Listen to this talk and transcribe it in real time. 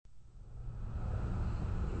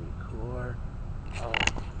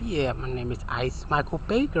Yeah, my name is Ice Michael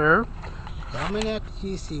Baker. I'm in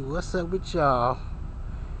FGC. What's up with y'all?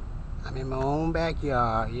 I'm in my own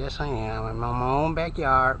backyard. Yes, I am. I'm in my own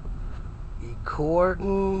backyard,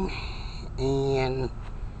 recording and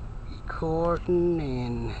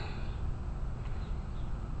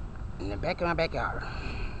in the back of my backyard.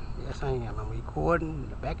 Yes, I am. I'm recording in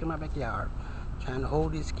the back of my backyard. Trying to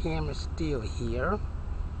hold this camera still here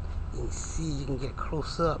and see you can get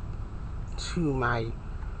close up to my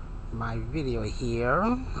video here.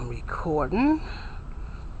 I'm recording.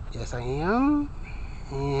 Yes, I am.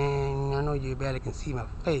 And I know you better can see my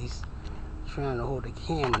face. Trying to hold the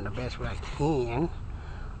camera the best way I can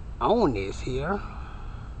on this here.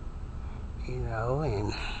 You know,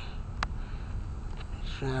 and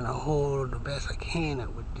trying to hold the best I can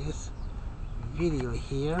up with this video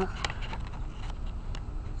here.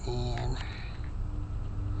 And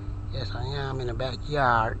yes, I am in the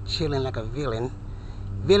backyard, chilling like a villain.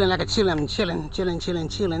 Villain like a chilling.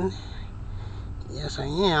 Yes, I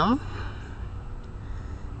am.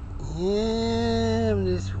 Yeah, I'm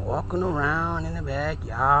just walking around in the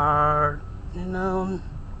backyard, you know,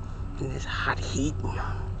 in this hot heat.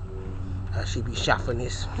 I should be shopping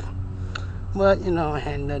this. But, you know, I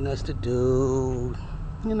had nothing else to do.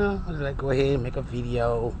 You know, I was like, go ahead and make a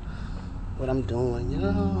video. What I'm doing, you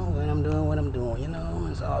know, what I'm doing, you know,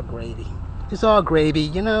 it's all gravy. It's all gravy,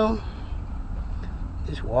 you know.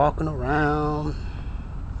 Just walking around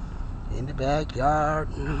in the backyard,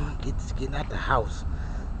 you know, getting out the house.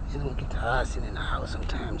 You know, get tired sitting in the house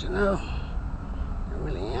sometimes, you know. I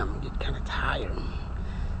really am. I get kind of tired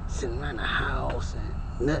sitting around the house and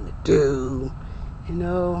nothing to do, you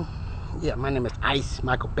know. Yeah, my name is Ice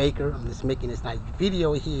Michael Baker. I'm just making this nice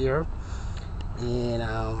video here, and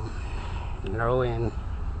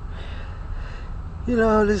you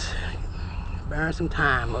know, just burn some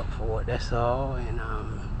time up for it. That's all, and you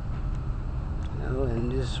know,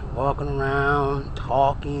 and just walking around,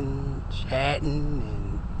 talking, chatting,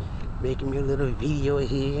 and making me a little video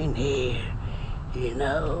here and there, you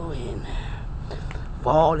know. And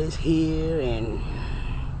fall is here, and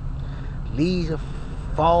leaves are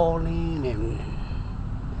falling, and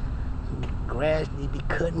grass need to be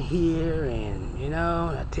cutting here, and you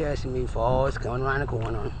know, I tell you, fall is coming around the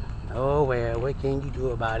corner. Oh well, what can you do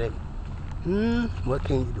about it? What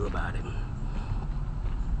can you do about it?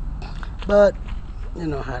 But you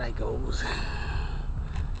know how that goes.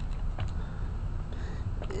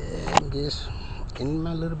 Yeah, I'm just in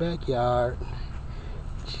my little backyard,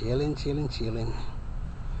 chilling.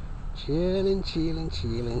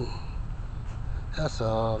 That's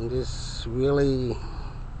all. I'm just really,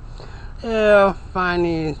 yeah,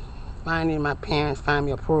 finding my parents find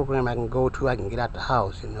me a program I can go to. I can get out the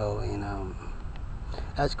house, you know, and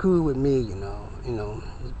that's cool with me, you know. You know,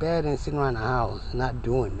 it's better than sitting around the house not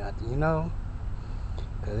doing nothing, you know,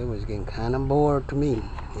 because it was getting kind of bored to me.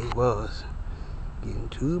 It was getting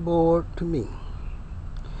too bored to me.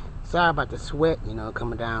 Sorry about the sweat, you know,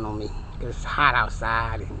 coming down on me. It's hot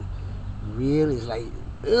outside, and really it's like,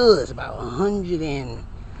 ugh, it's about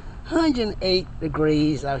 108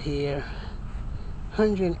 degrees out here.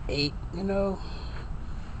 108, you know.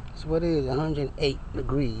 That's what it is, 108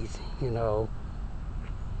 degrees, you know.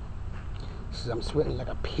 So I'm sweating like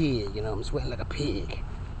a pig, you know. I'm sweating like a pig.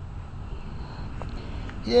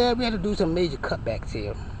 Yeah, we had to do some major cutbacks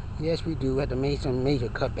here. Yes, we do. We had to make some major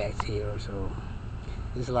cutbacks here. So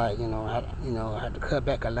it's like, you know, I had to cut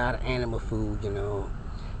back a lot of animal food, you know.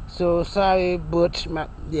 So sorry, Butch.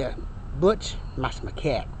 Butch, that's my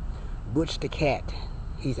cat. Butch the cat.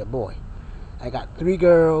 He's a boy. I got 3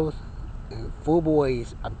 girls and 4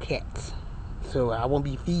 boys of cats. So I won't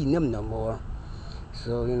be feeding them no more.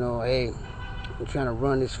 So, you know, hey, I'm trying to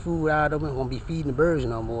run this food out of them. I won't be feeding the birds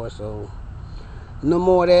no more. So no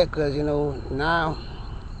more of that, because, you know, now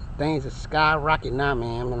things are skyrocketing now,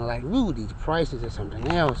 man. I'm like, ooh, these prices are something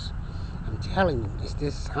else. I'm telling you, it's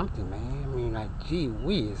just something, man. I mean, like, gee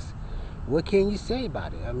whiz. What can you say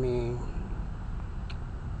about it? I mean,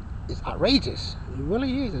 it's outrageous. It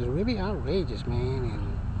really is. It's really outrageous, man.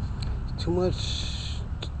 And it's too much.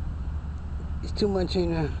 It's too much, you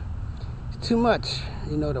know. It's too much.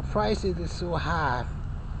 You know, the prices is so high.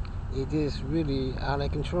 It just really out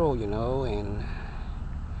of control, you know. And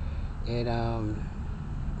you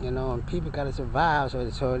know, and people gotta survive, so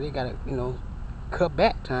they gotta, you know, cut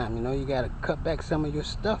back time. You know, you gotta cut back some of your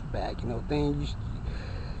stuff back. You know, things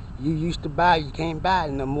you used to buy, you can't buy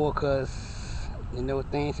it no more, because, you know,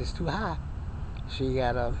 things is too high. So you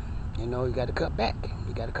gotta, you know, you gotta cut back.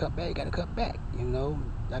 You gotta cut back. You know,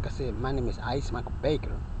 like I said, my name is Ice Michael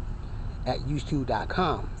Baker at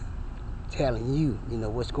YouTube.com. telling you,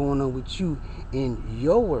 what's going on with you in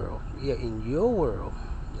your world. Yeah, in your world.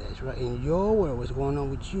 That's right, in your world. What's going on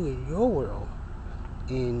with you in your world.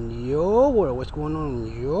 In your world. What's going on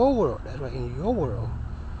in your world. That's right, in your world.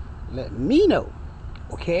 Let me know.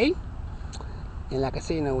 Okay? And like I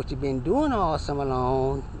say, what you've been doing all summer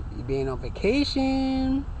long, you've been on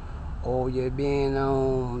vacation, or you've been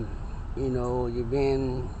on, you've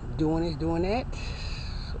been doing this, doing that,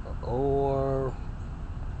 or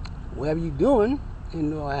whatever you're doing,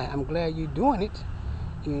 I'm glad you're doing it,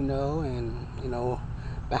 and,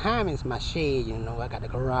 behind me is my shed, I got the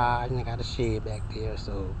garage and I got the shed back there,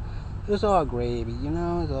 so it's all gravy,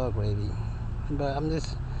 it's all gravy. But I'm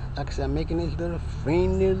just, like I said, I'm making this little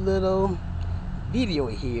friendly little video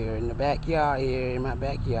here in the backyard, here in my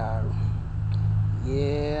backyard.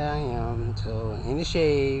 Yeah, I am. So in the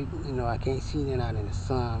shade, I can't see it out in the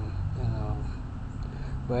sun,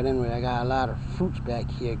 But anyway, I got a lot of fruits back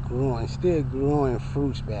here growing, still growing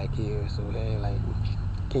fruits back here. So hey, like,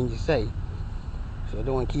 can you say? So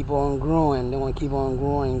they want to keep on growing. They want to keep on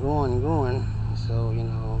growing, growing. So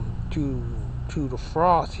to the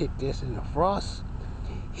frost hit this, and the frost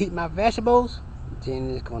hit my vegetables, then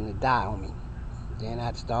it's gonna die on me. Then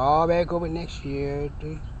I'd start back over next year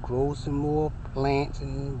to grow some more plants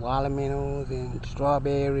and watermelons and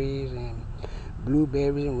strawberries and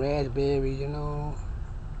blueberries and raspberries,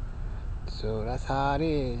 So that's how it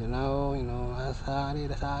is, that's how it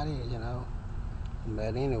is,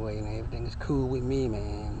 But anyway, everything is cool with me,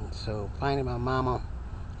 man. So finally my mama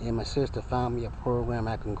and my sister found me a program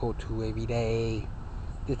I can go to every day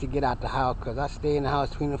just to get out the house, because I stay in the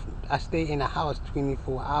house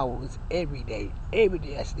 24 hours every day. Every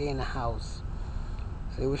day I stay in the house.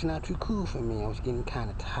 So it was not too cool for me. I was getting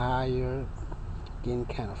kind of tired, getting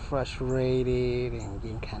kind of frustrated, and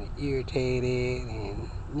getting kind of irritated, and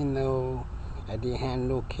I didn't have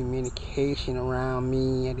no communication around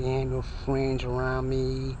me. I didn't have no friends around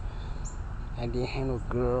me. I didn't have no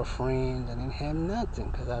girlfriends. I didn't have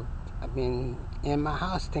nothing, because I've been in my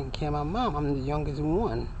house taking care of my mom. I'm the youngest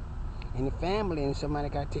one in the family, and somebody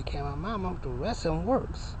got to take care of my mom. The rest of them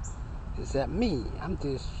works, except me. I'm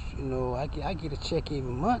just, I get a check every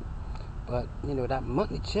month, but that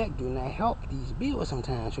monthly check do not help these bills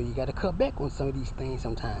sometimes. So you got to cut back on some of these things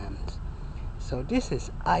sometimes. So this is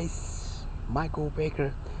Ice Michael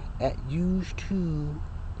Baker at YouTube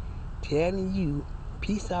telling you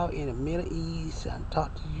peace out in the Middle East. I'll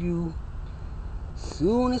talk to you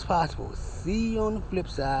soon as possible. See you on the flip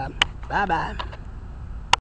side. Bye bye.